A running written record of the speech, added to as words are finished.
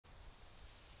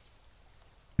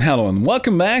Hello and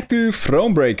welcome back to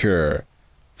ThroneBreaker.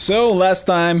 So last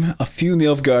time a few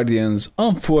Nilfgaardians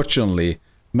unfortunately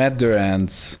met their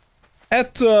ends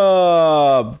at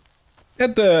the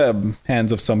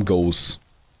hands of some ghouls.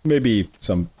 Maybe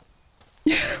some...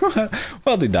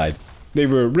 well, they died. They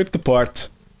were ripped apart,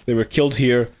 they were killed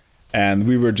here, and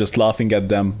we were just laughing at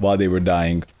them while they were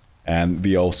dying. And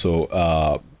we also,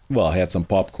 well, had some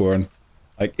popcorn.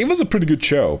 Like, it was a pretty good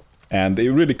show. And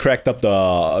it really cracked up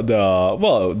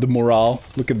the morale.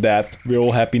 Look at that. We're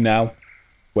all happy now.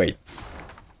 Wait.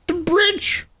 The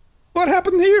bridge! What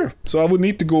happened here? So I would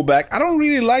need to go back. I don't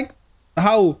really like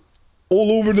how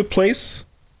all over the place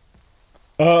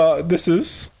this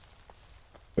is.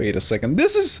 Wait a second.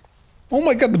 This is... Oh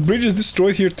my god, the bridge is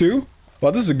destroyed here too?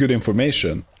 Well, this is good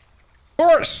information.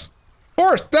 Horse!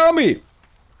 Horse, tell me!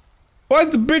 Why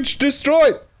is the bridge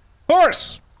destroyed?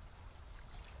 Horse!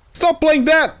 Stop playing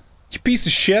that! You piece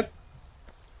of shit.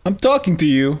 I'm talking to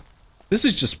you. This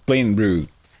is just plain rude.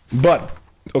 But,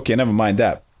 okay, never mind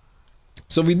that.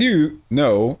 So we do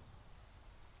know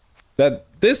that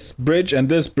this bridge and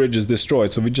this bridge is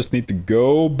destroyed, so we just need to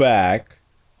go back.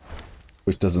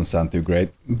 Which doesn't sound too great.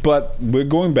 But we're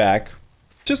going back.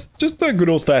 Just a good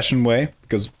old-fashioned way,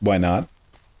 because why not?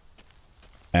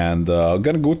 And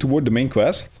gonna go toward the main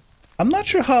quest. I'm not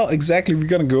sure how exactly we're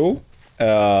gonna go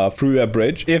through that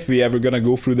bridge, if we ever gonna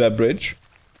go through that bridge.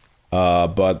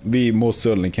 But we most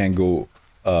certainly can go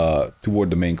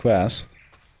toward the main quest.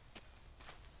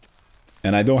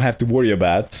 And I don't have to worry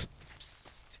about...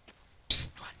 Psst.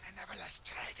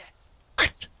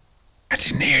 I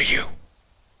didn't hear you.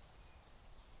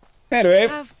 Anyway.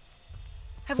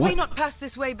 Have we not passed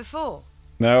this way before?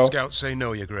 No. Scouts say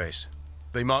no, your grace.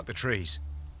 They mark the trees.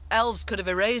 Elves could have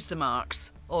erased the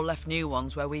marks, or left new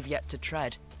ones where we've yet to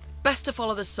tread. Best to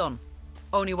follow the sun.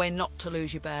 Only way not to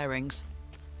lose your bearings.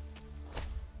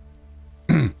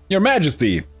 Your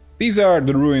Majesty, these are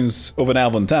the ruins of an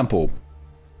elven temple.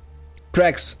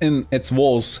 Cracks in its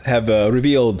walls have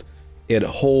revealed it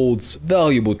holds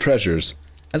valuable treasures,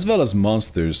 as well as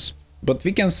monsters. But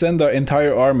we can send our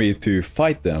entire army to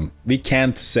fight them. We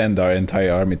can't send our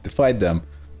entire army to fight them,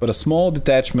 but a small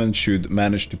detachment should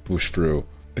manage to push through.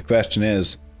 The question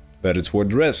is, whether it's worth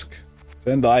the risk.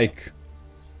 Send Ike.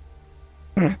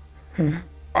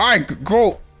 Ike,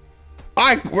 go!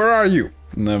 Ike, where are you?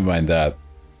 Never mind that.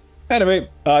 Anyway,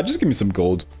 just give me some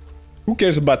gold. Who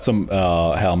cares about some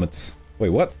helmets? Wait,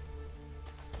 what?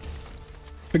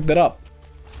 Pick that up.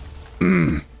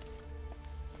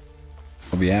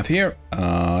 What we have here?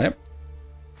 Yep.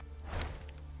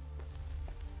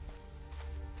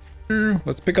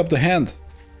 Let's pick up the hand.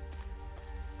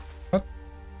 What?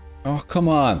 Oh, come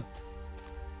on.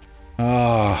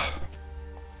 Ah.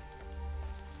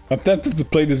 I'm tempted to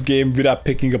play this game without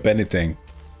picking up anything.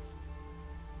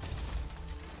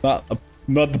 Not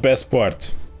the best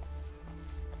part.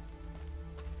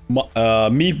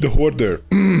 Meave the Hoarder.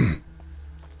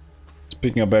 Just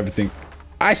picking up everything.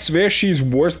 I swear she's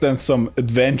worse than some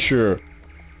adventure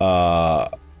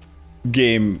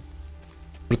game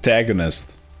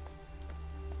protagonist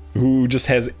who just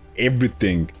has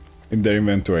everything in their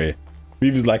inventory.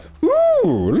 Meave is like,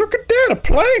 ooh, look at that, a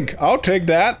plank. I'll take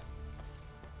that.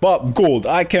 But gold,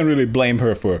 I can't really blame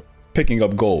her for picking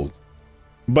up gold.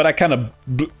 But I kind of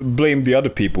blame the other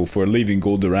people for leaving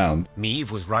gold around.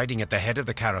 Meave was riding at the head of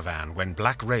the caravan when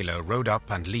Black Rayla rode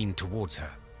up and leaned towards her.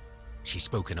 She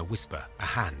spoke in a whisper, a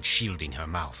hand shielding her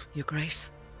mouth. Your Grace,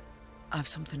 I've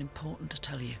something important to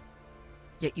tell you.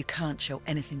 Yet you can't show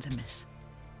anything's amiss.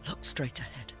 Look straight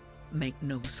ahead. Make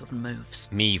no sudden moves.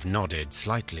 Meave nodded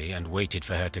slightly and waited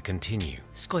for her to continue.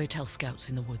 Scoia'tael scouts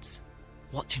in the woods,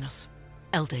 watching us.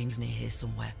 Eldain's near here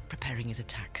somewhere, preparing his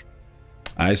attack.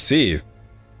 I see.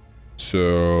 So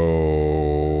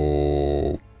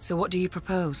what do you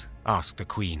propose? Asked the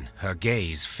Queen, her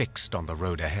gaze fixed on the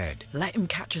road ahead. Let him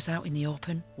catch us out in the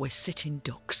open. We're sitting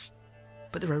ducks.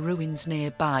 But there are ruins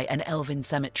nearby, an elven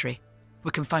cemetery.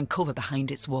 We can find cover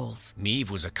behind its walls.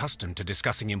 Meave was accustomed to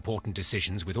discussing important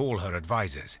decisions with all her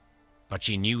advisors, but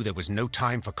she knew there was no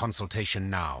time for consultation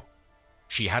now.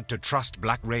 She had to trust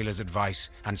Black Rayla's advice,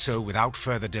 and so without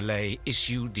further delay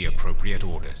issued the appropriate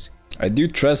orders. I do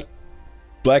trust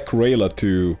Black Rayla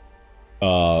to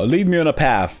lead me on a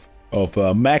path of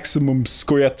maximum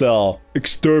Scoia'tael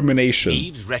extermination.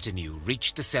 Maeve's retinue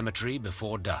reached the cemetery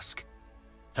before dusk.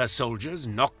 Her soldiers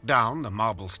knocked down the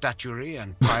marble statuary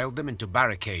and piled them into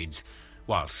barricades,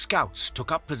 while scouts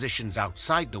took up positions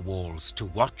outside the walls to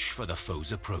watch for the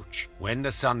foe's approach. When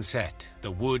the sun set,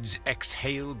 the woods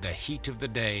exhaled the heat of the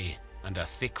day, and a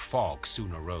thick fog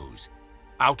soon arose.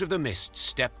 Out of the mist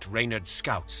stepped Reynard's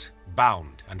scouts,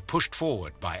 bound and pushed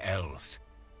forward by elves.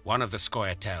 one of the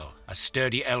Scoia'tael, a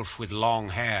sturdy elf with long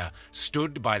hair,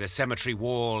 stood by the cemetery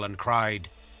wall and cried,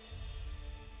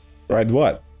 Right,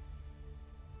 what?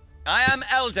 I am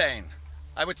Eldain.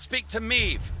 I would speak to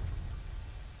Meve.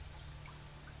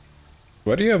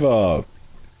 What do you have,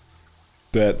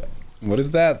 that... What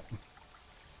is that?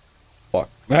 Fuck.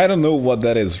 I don't know what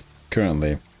that is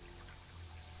currently.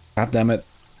 God damn it.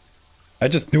 I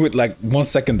just knew it like 1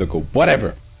 second ago.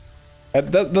 Whatever.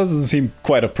 That doesn't seem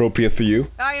quite appropriate for you.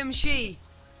 I am she.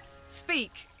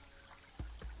 Speak.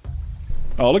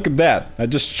 Oh, look at that. I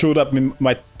just showed up in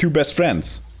my two best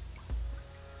friends.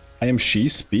 I am she,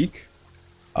 speak.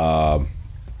 I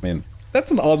mean,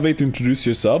 that's an odd way to introduce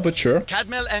yourself, but sure.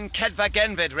 Cadmil and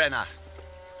Kedvagenvid, Rena.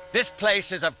 This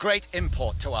place is of great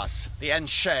import to us, the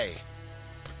Enshe.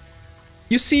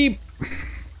 You see,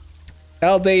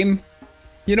 Eldain,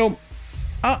 you know,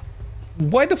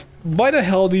 why the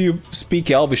hell do you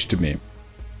speak Elvish to me?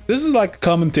 This is like a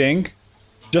common thing,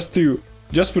 just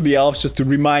for the elves, just to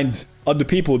remind other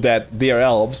people that they are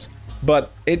elves.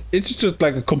 But it's just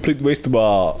like a complete waste of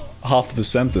half of a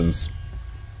sentence.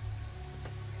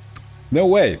 No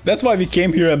way. That's why we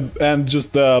came here and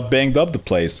just banged up the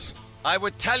place. I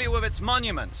would tell you of its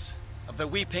monuments, of the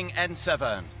weeping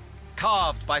Ensevern,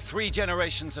 carved by 3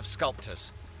 generations of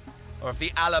sculptors, or of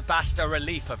the alabaster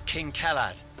relief of King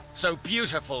Kelad, so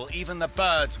beautiful even the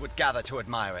birds would gather to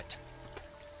admire it.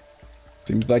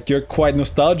 Seems like you're quite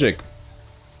nostalgic.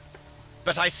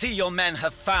 But I see your men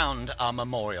have found our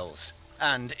memorials,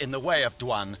 and in the way of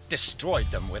Dwan,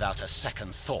 destroyed them without a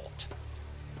second thought.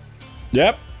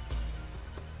 Yep.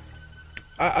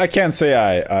 I can't say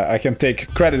I can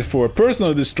take credit for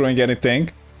personally destroying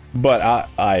anything, but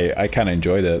I kind of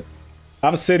enjoyed it. I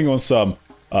was sitting on some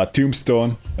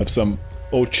tombstone of some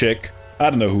old chick. I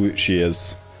don't know who she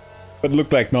is, but it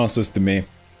looked like nonsense to me.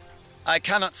 I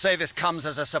cannot say this comes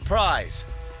as a surprise.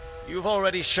 You've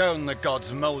already shown the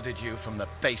gods molded you from the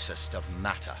basest of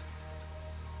matter.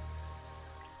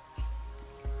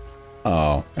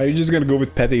 Oh, are you just gonna go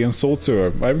with petty insults, or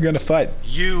are we gonna fight?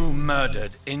 You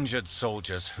murdered injured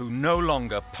soldiers who no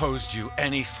longer posed you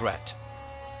any threat.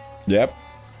 Yep.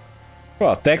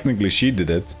 Well, technically she did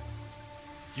it.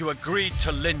 You agreed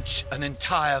to lynch an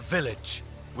entire village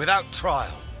without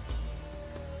trial.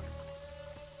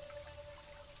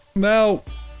 Well,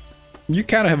 you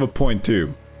kind of have a point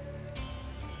too.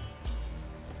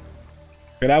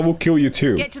 And I will kill you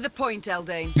too. Get to the point,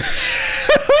 Eldain.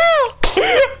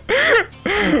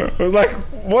 I was like,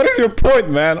 what is your point,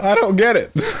 man? I don't get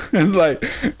it. It's like,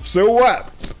 so what?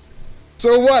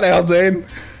 So what, Eldain?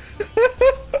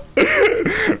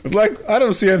 It's like, I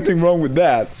don't see anything wrong with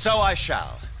that. So I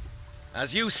shall.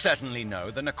 As you certainly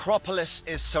know, the necropolis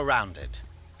is surrounded.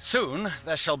 Soon,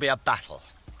 there shall be a battle.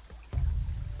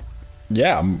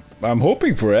 Yeah, I'm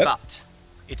hoping for it. But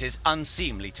it is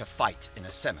unseemly to fight in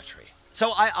a cemetery.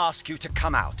 So I ask you to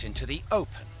come out into the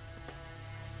open.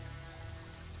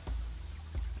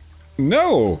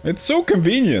 No, it's so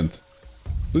convenient.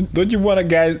 Don't you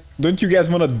guys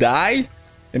want to die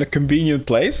in a convenient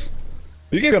place?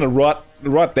 You're gonna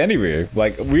rot anywhere.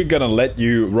 Like, we're gonna let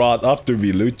you rot after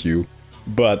we loot you,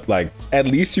 but like, at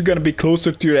least you're gonna be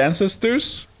closer to your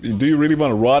ancestors. Do you really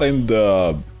want to rot in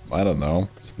the, I don't know,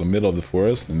 just the middle of the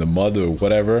forest, in the mud or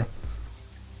whatever?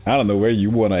 I don't know where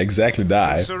you want to exactly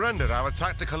die. Surrender our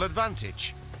tactical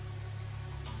advantage.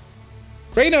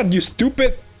 Reynard, you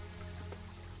stupid!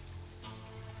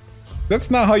 That's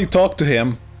not how you talk to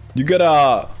him. You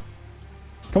gotta...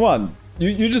 Come on,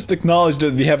 you just acknowledge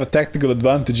that we have a tactical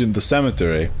advantage in the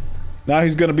cemetery. Now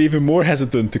he's gonna be even more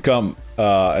hesitant to come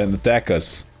and attack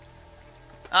us.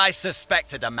 I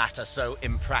suspected a matter so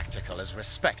impractical as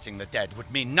respecting the dead would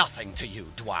mean nothing to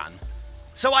you, Dwan.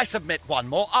 So I submit one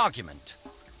more argument.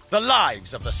 The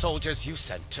lives of the soldiers you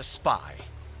sent to spy.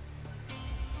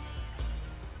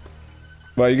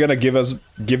 Well, you're gonna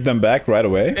give them back right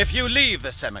away? If you leave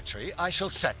the cemetery, I shall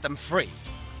set them free.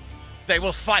 They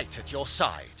will fight at your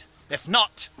side. If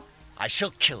not, I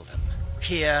shall kill them,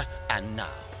 here and now.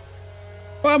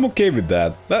 Well, I'm okay with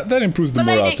that. That improves the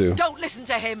morale too. Don't listen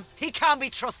to him. He can't be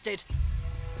trusted.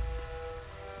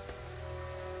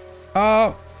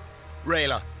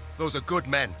 Rayla, those are good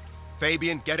men.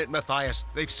 Fabian, Gerrit, Matthias,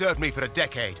 they've served me for a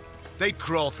decade. They'd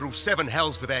crawl through 7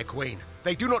 hells for their queen.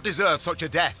 They do not deserve such a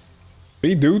death.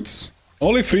 3 dudes?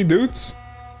 Only 3 dudes?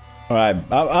 Alright,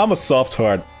 I'm a soft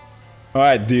heart.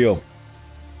 Alright, deal.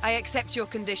 I accept your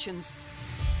conditions.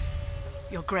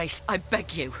 Your Grace, I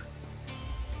beg you.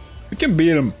 We can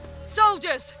beat him.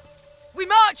 Soldiers! We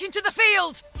march into the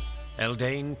field!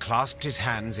 Eldain clasped his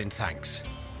hands in thanks.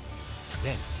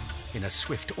 Then, in a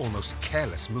swift, almost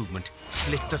careless movement,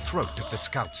 slit the throat of the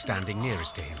scout standing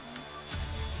nearest to him.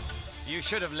 You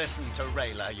should have listened to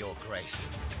Rayla, Your Grace.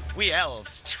 We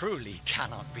elves truly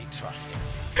cannot be trusted.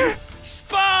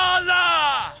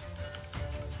 Spala!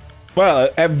 Well,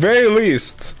 at very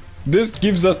least, this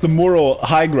gives us the moral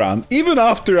high ground. Even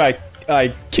after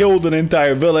I killed an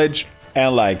entire village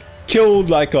and like killed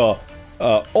like all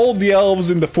the elves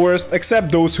in the forest,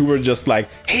 except those who were just like,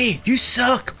 "Hey, you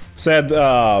suck," said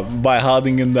by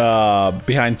hiding in the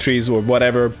behind trees or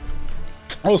whatever.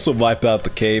 Also wiped out the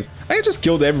cave. I just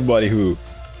killed everybody who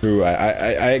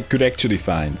I could actually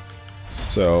find.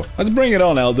 So let's bring it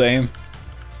on, Eldain.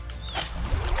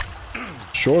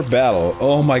 Short battle.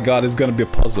 Oh my god, it's gonna be a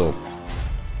puzzle.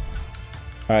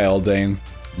 Alright, Eldain.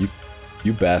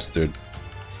 You bastard.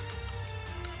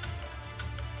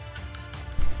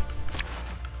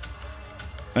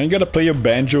 Are you gonna play your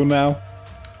banjo now?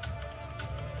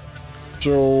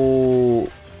 So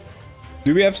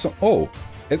do we have some? Oh,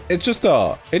 it's just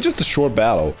a short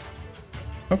battle.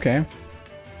 Okay.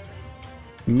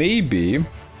 Maybe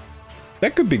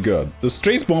that could be good. The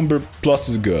Strays Bomber Plus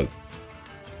is good,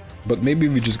 but maybe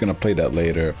we're just gonna play that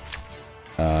later.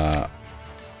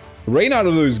 Rain out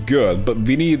Odo is good, but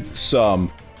we need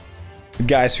some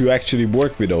guys who actually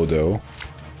work with Odo,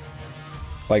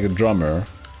 like a drummer.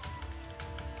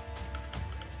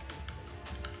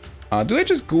 Do I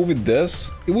just go with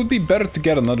this? It would be better to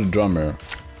get another drummer.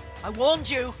 I warned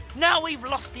you. Now we've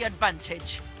lost the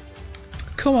advantage.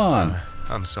 Come on.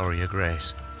 I'm sorry, Your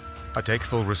Grace. I take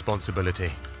full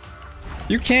responsibility.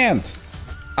 You can't.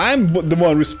 I'm the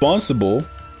one responsible.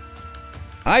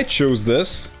 I chose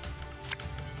this.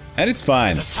 And it's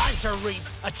fine. There's a time to reap,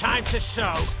 a time to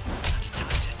sow, and a time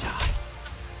to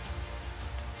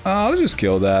die. Let's just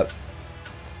kill that.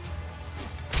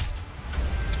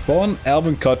 Spawn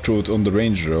Elven Cutthroat on the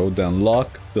range road, then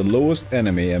lock the lowest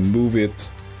enemy and move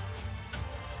it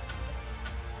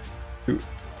to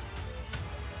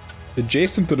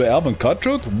adjacent to the Elven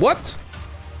Cutthroat? What?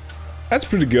 That's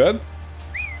pretty good.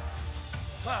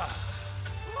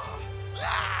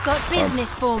 Got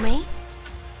business for me?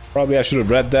 Probably I should have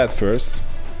read that first.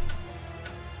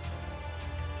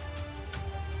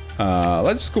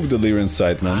 Let's just go with the Lyrian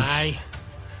Sightman. Aye.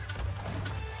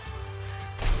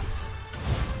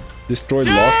 Destroy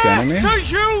lost enemy. To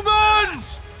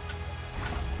humans!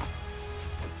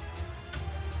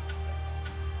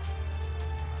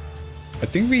 I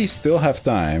think we still have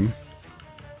time.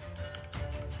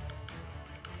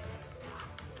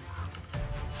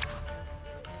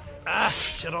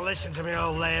 Should have listened to me,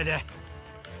 old lady.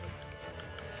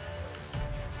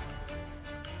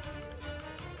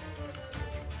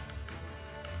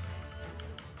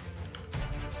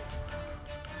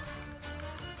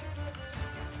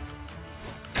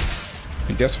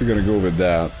 I guess we're gonna go with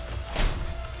that.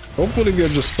 Hopefully we're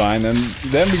just fine, and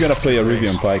then we're gonna play a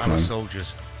Rivian Our Pikeman.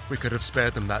 soldiers. We could have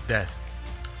spared them that death.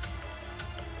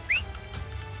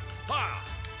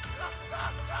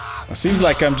 It seems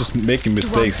like I'm just making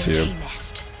mistakes here. He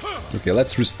missed. Okay,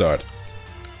 let's restart.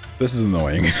 This is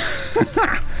annoying.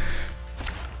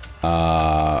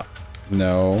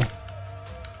 No.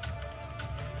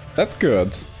 That's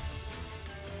good.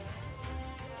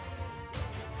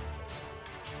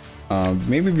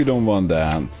 Maybe we don't want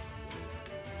that.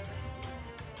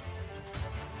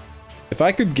 If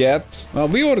I could get... Well,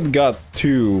 we already got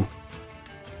 2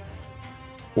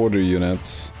 order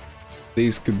units.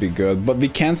 These could be good, but we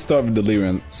can't start with the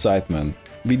Lyrian Sightman.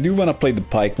 We do want to play the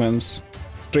Pikemans.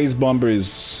 Strays Bomber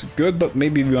is good, but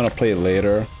maybe we want to play it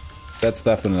later. That's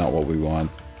definitely not what we want.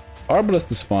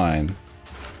 Arbalest is fine.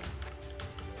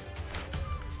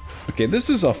 Okay, this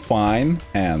is a fine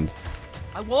hand.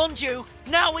 I warned you.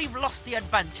 Now we've lost the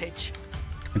advantage.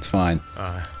 It's fine.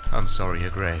 I'm sorry, Your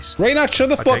Grace. Reynard, shut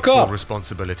the I fuck take full up!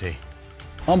 responsibility.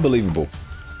 Unbelievable.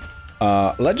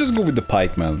 Let's just go with the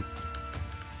Pikeman.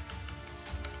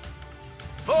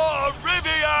 For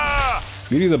Rivia!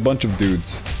 We need a bunch of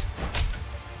dudes.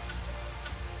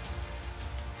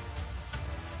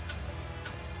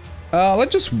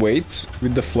 Let's just wait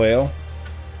with the flail.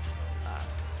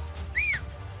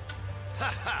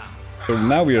 So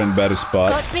now we're in a better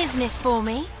spot. Got business for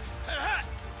me?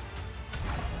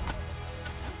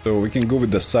 So we can go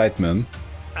with the Sightman.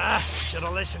 Should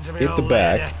have listened to me, Hit the old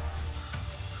back. lady.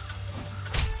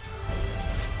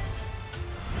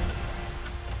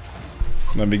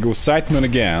 Then we go Sightman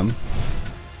again.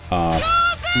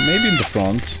 Maybe in the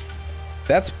front.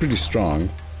 That's pretty strong.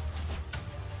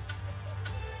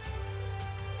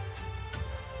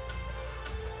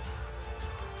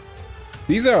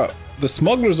 These are... The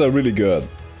smugglers are really good.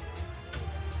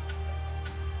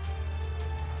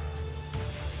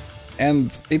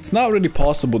 And it's not really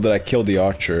possible that I kill the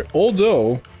archer,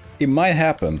 although it might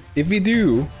happen. If we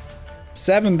do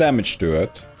 7 damage to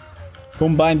it,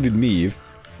 combined with Meave,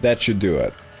 that should do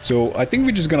it. So I think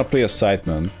we're just gonna play a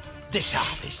Scytheman. This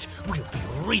harvest will be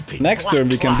reaping. Next turn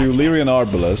we can do Lyrian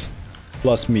Arbalest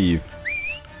plus Meave.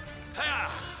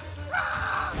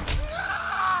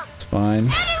 It's fine.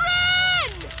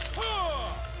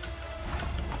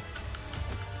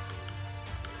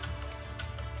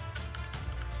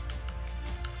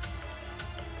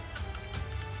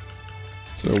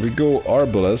 So we go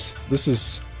Arbalest.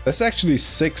 That's actually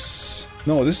 6.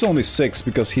 No, this is only 6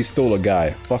 because he stole a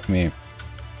guy. Fuck me.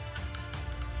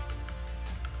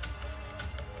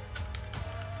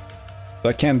 So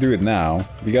I can't do it now.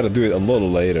 We gotta do it a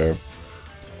little later.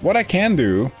 What I can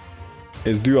do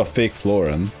is do a fake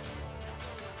Florin.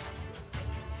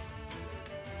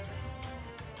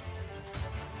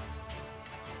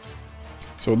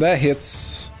 So that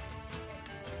hits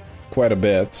quite a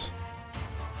bit.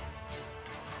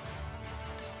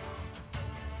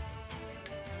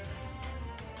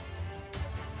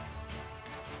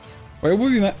 Well,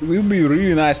 it will be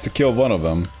really nice to kill one of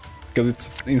them, because it's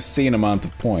an insane amount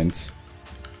of points.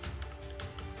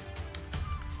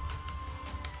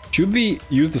 Should we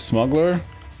use the smuggler?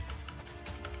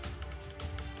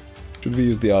 Should we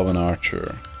use the elven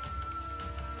archer?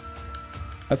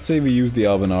 I'd say we use the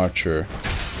elven archer.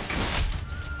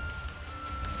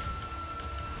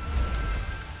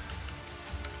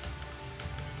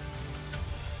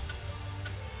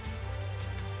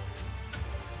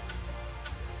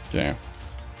 Okay.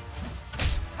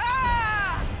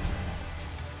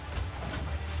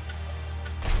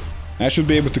 I should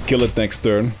be able to kill it next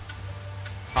turn.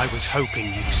 I was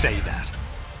hoping you'd say that.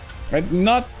 I'm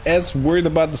not as worried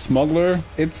about the smuggler.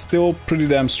 It's still pretty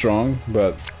damn strong,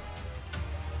 but...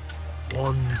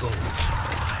 One bolt.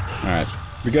 Alright,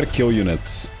 we gotta kill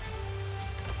units.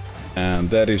 And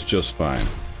that is just fine.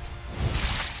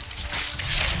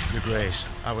 Your Grace,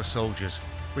 our soldiers.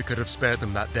 We could have spared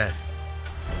them that death.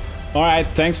 Alright,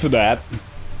 thanks for that.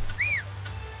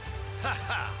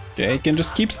 Okay, you can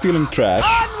just keep stealing trash.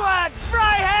 Onward,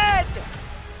 Fryhead!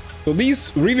 So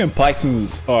these Revian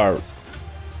Pikesmans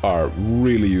are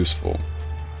really useful.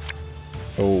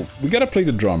 So we gotta play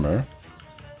the drummer.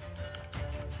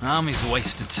 Army's a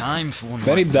waste of time for one.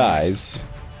 Then he dies.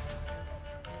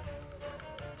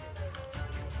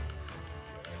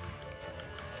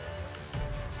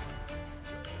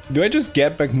 Do I just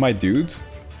get back my dude?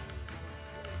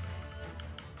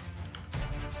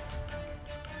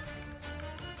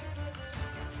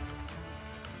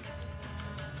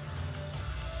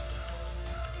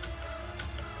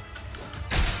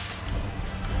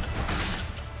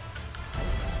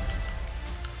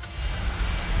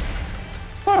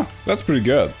 Huh, that's pretty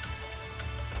good.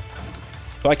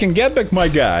 So I can get back my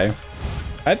guy.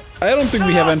 I don't think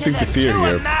we have anything to fear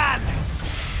here.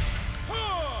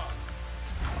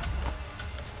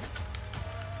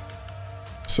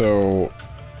 So,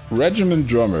 Regiment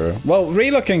Drummer. Well,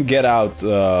 Rayla can get out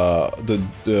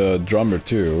the drummer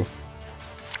too.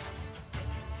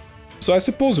 So I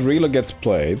suppose Rayla gets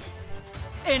played.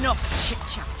 Enough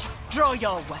chit-chat. Draw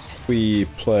your weapon. We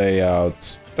play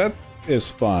out. That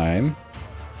is fine.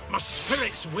 My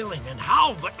spirit's willing and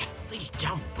how, but these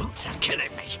damn boots are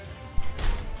killing me.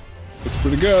 It's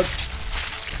pretty good.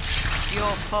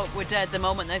 Your folk were dead the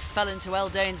moment they fell into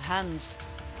Eldain's hands.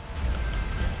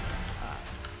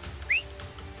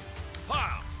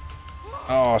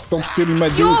 Oh, stop stealing my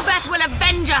Your dudes. breath will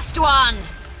avenge us, Dwan!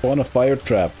 On a fire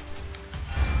trap.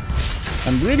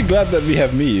 I'm really glad that we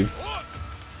have Meave.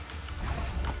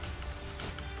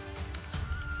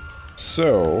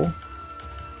 So...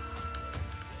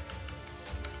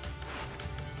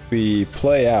 we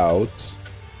play out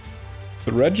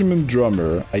the Regiment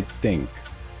Drummer, I think.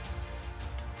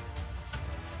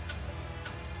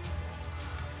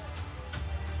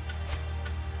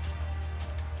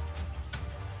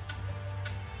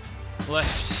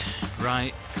 Left,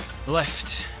 right,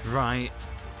 left, right.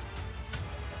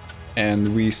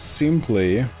 And we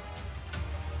simply...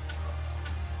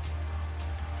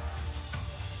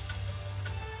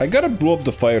 I gotta blow up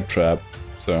the fire trap,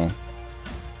 so...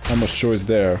 how much choice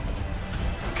there?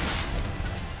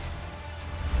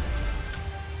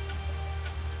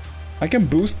 I can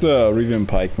boost the Rivian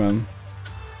Pikeman,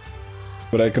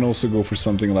 but I can also go for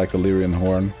something like a Lyrian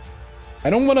Horn. I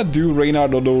don't want to do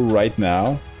Reynard Odo right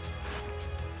now.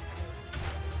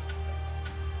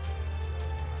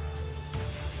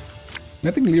 I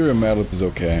think Lyrian Mallet is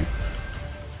okay.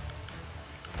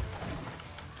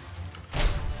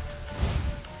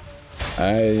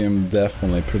 I am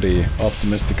definitely pretty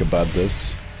optimistic about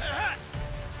this.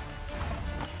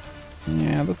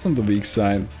 Yeah, that's on the weak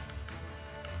side.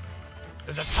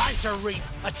 There's a time to reap,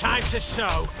 a time to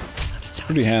sow. It's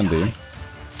pretty handy.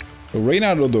 So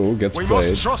Reynard gets We played.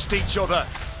 must trust each other.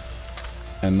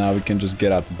 And now we can just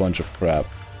get out a bunch of crap.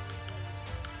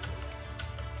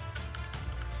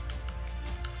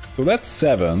 So that's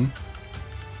 7.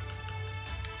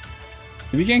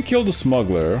 If we can kill the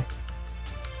smuggler,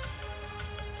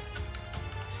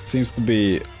 it seems to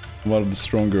be one of the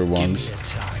stronger ones.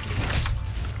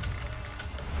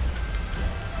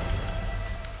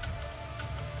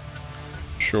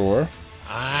 Sure.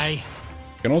 Aye.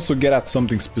 We can also get at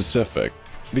something specific.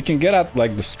 We can get at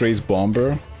like the Strays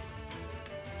bomber.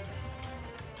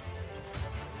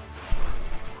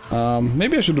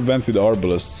 Maybe I should have went with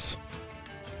arbalists.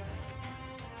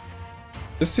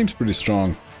 This seems pretty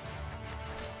strong.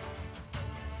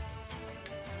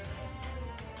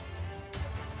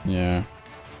 Yeah.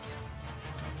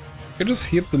 I could just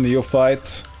hit the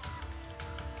neophyte.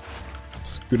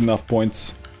 It's good enough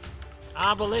points.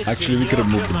 Actually, we could have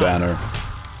moved the banner.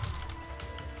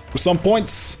 For some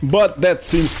points, but that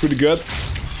seems pretty good.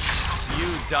 You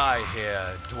die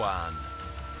here, Dwan.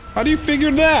 How do you figure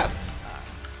that?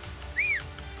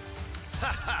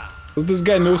 Does this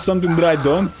guy know something that I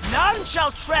don't? None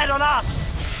shall tread on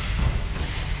us!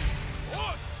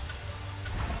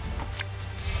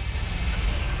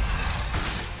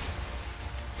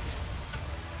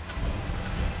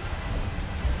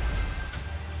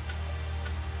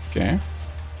 Okay.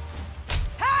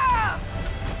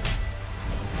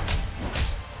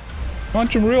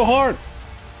 Punch him real hard.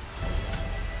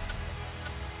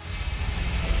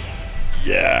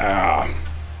 Yeah.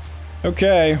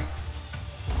 Okay.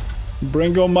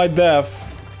 Bring on my death.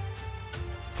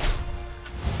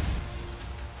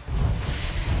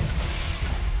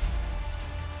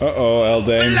 Uh-oh,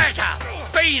 Eldain.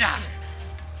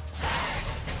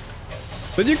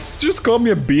 Did you just call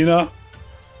me a Bina?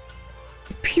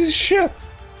 Piece of shit.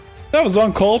 That was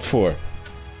uncalled for.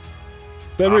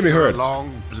 That really hurt. After a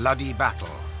long, bloody battle,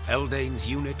 Eldain's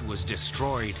unit was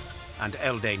destroyed, and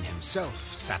Eldain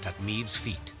himself sat at Meave's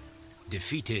feet,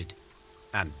 defeated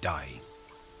and dying.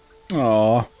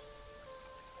 Aww.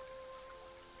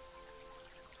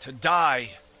 To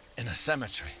die in a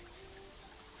cemetery.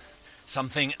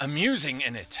 Something amusing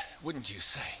in it, wouldn't you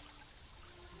say?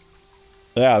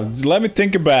 Yeah, let me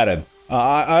think about it.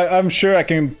 I'm sure I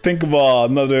can think of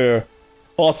another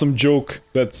awesome joke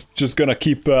that's just gonna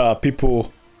keep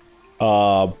people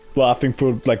laughing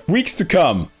for like weeks to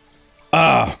come.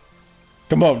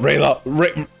 Come on,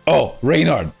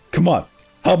 Reynard, come on,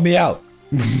 help me out.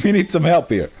 We need some help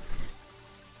here.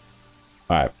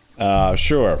 Alright,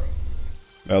 sure.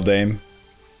 Eldain.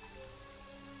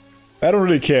 I don't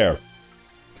really care.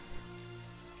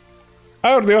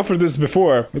 I already offered this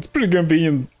before. It's a pretty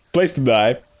convenient place to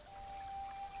die.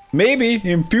 Maybe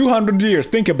in a few hundred years,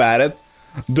 think about it,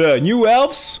 the new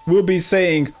elves will be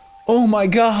saying, "Oh my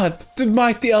god, the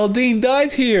mighty Eldain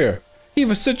died here. He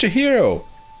was such a hero."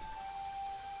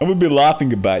 I will be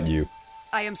laughing about you.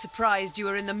 I am surprised you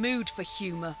are in the mood for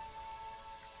humor.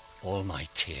 All my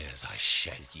tears I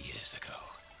shed years ago.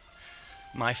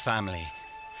 My family,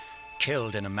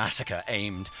 killed in a massacre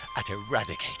aimed at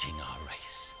eradicating our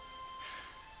race.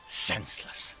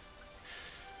 Senseless.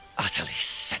 Utterly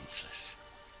senseless.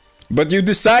 But you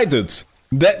decided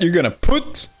that you're gonna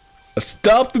put a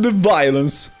stop to the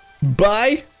violence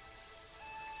by...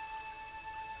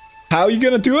 How are you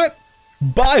gonna do it?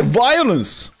 By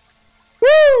violence!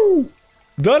 Woo!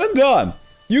 Done and done.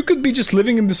 You could be just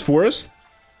living in this forest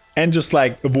and just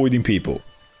like avoiding people.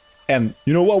 And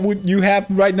you know what would you have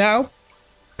right now?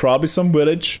 Probably some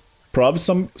village, probably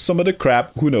some other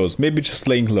crap, who knows, maybe just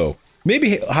laying low.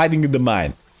 Maybe hiding in the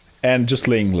mine and just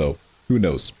laying low, who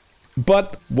knows.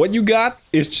 But what you got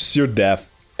is just your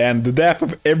death and the death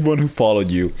of everyone who followed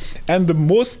you. And the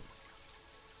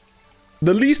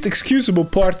least excusable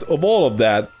part of all of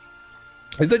that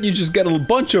is that you just get a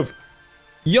bunch of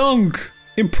young,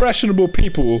 impressionable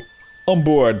people on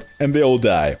board and they all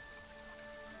die.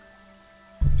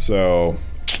 So,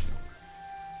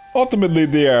 ultimately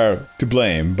they are to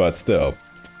blame, but still.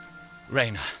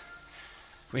 Reyna,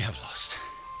 we have lost.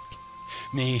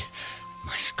 Me,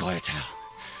 my Scoia'tael,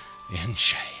 the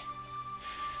Enshe.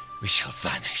 We shall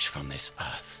vanish from this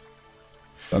earth.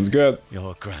 Sounds good.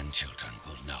 Your grandchildren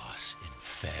will know us in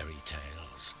fairy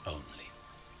tales only.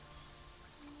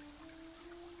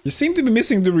 You seem to be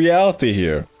missing the reality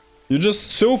here. You're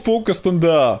just so focused on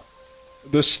the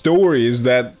stories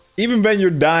that even when you're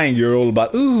dying, you're all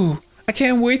about, ooh, I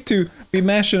can't wait to be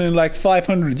mentioned in like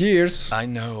 500 years. I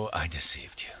know I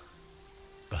deceived you,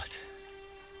 but...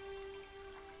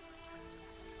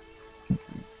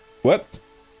 What?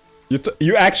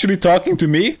 You actually talking to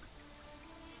me?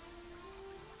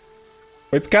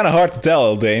 It's kind of hard to tell,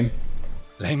 Eldain.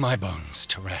 Lay my bones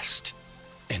to rest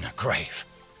in a grave.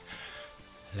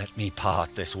 Let me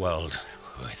part this world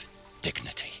with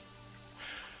dignity.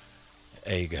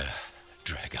 Ager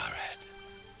Dregared.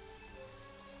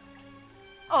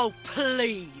 Oh,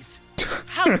 please.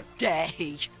 How dare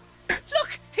he?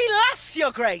 Look, he laughs,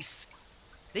 Your Grace.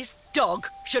 This dog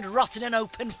should rot in an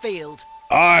open field.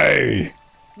 Aye.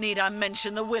 Need I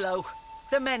mention the willow?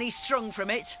 The men he strung from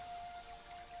it?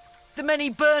 The men he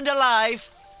burned alive?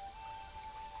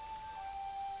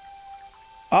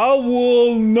 I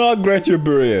will not grant you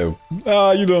burial.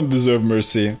 You don't deserve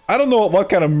mercy. I don't know what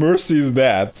kind of mercy is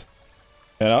that.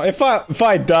 You know, if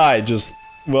I die, just,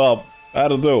 well, I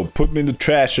don't know, put me in the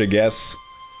trash, I guess.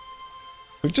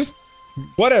 It's just,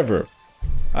 whatever.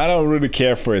 I don't really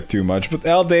care for it too much, but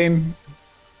Eldain,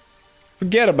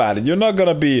 forget about it. You're not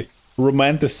gonna be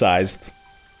romanticized.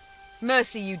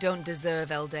 Mercy you don't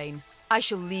deserve, Eldain. I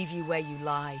shall leave you where you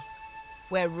lie,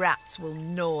 where rats will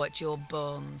gnaw at your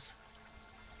bones.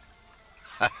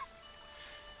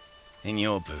 In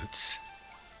your boots,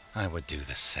 I would do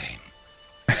the same.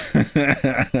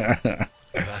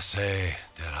 Vasse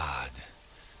derad,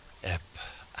 ep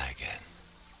again.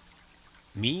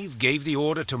 Meve gave the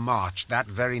order to march that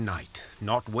very night,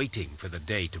 not waiting for the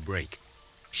day to break.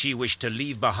 She wished to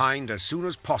leave behind as soon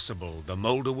as possible the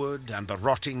moulderwood and the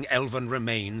rotting elven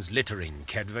remains littering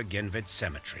Kedva Genvid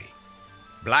Cemetery.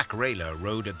 Black Rayla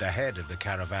rode at the head of the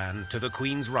caravan to the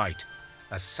Queen's right,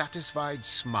 a satisfied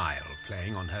smile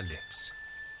playing on her lips.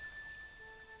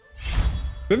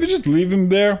 Did we just leave him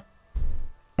there?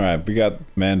 Alright, we got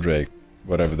Mandrake,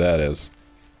 whatever that is.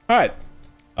 Alright.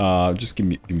 Just give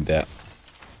me that.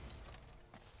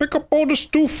 Pick up all the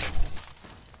stuff.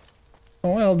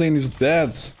 Oh, Eldain is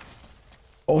dead.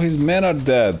 All his men are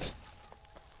dead.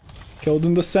 Killed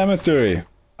in the cemetery.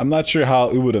 I'm not sure how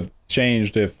it would have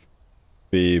changed if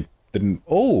we didn't...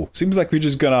 Oh, seems like we're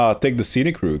just gonna take the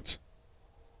scenic route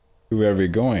to where we're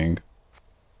going.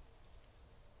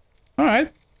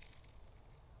 Alright.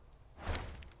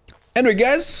 Anyway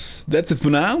guys, that's it for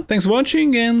now. Thanks for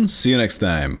watching and see you next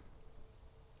time.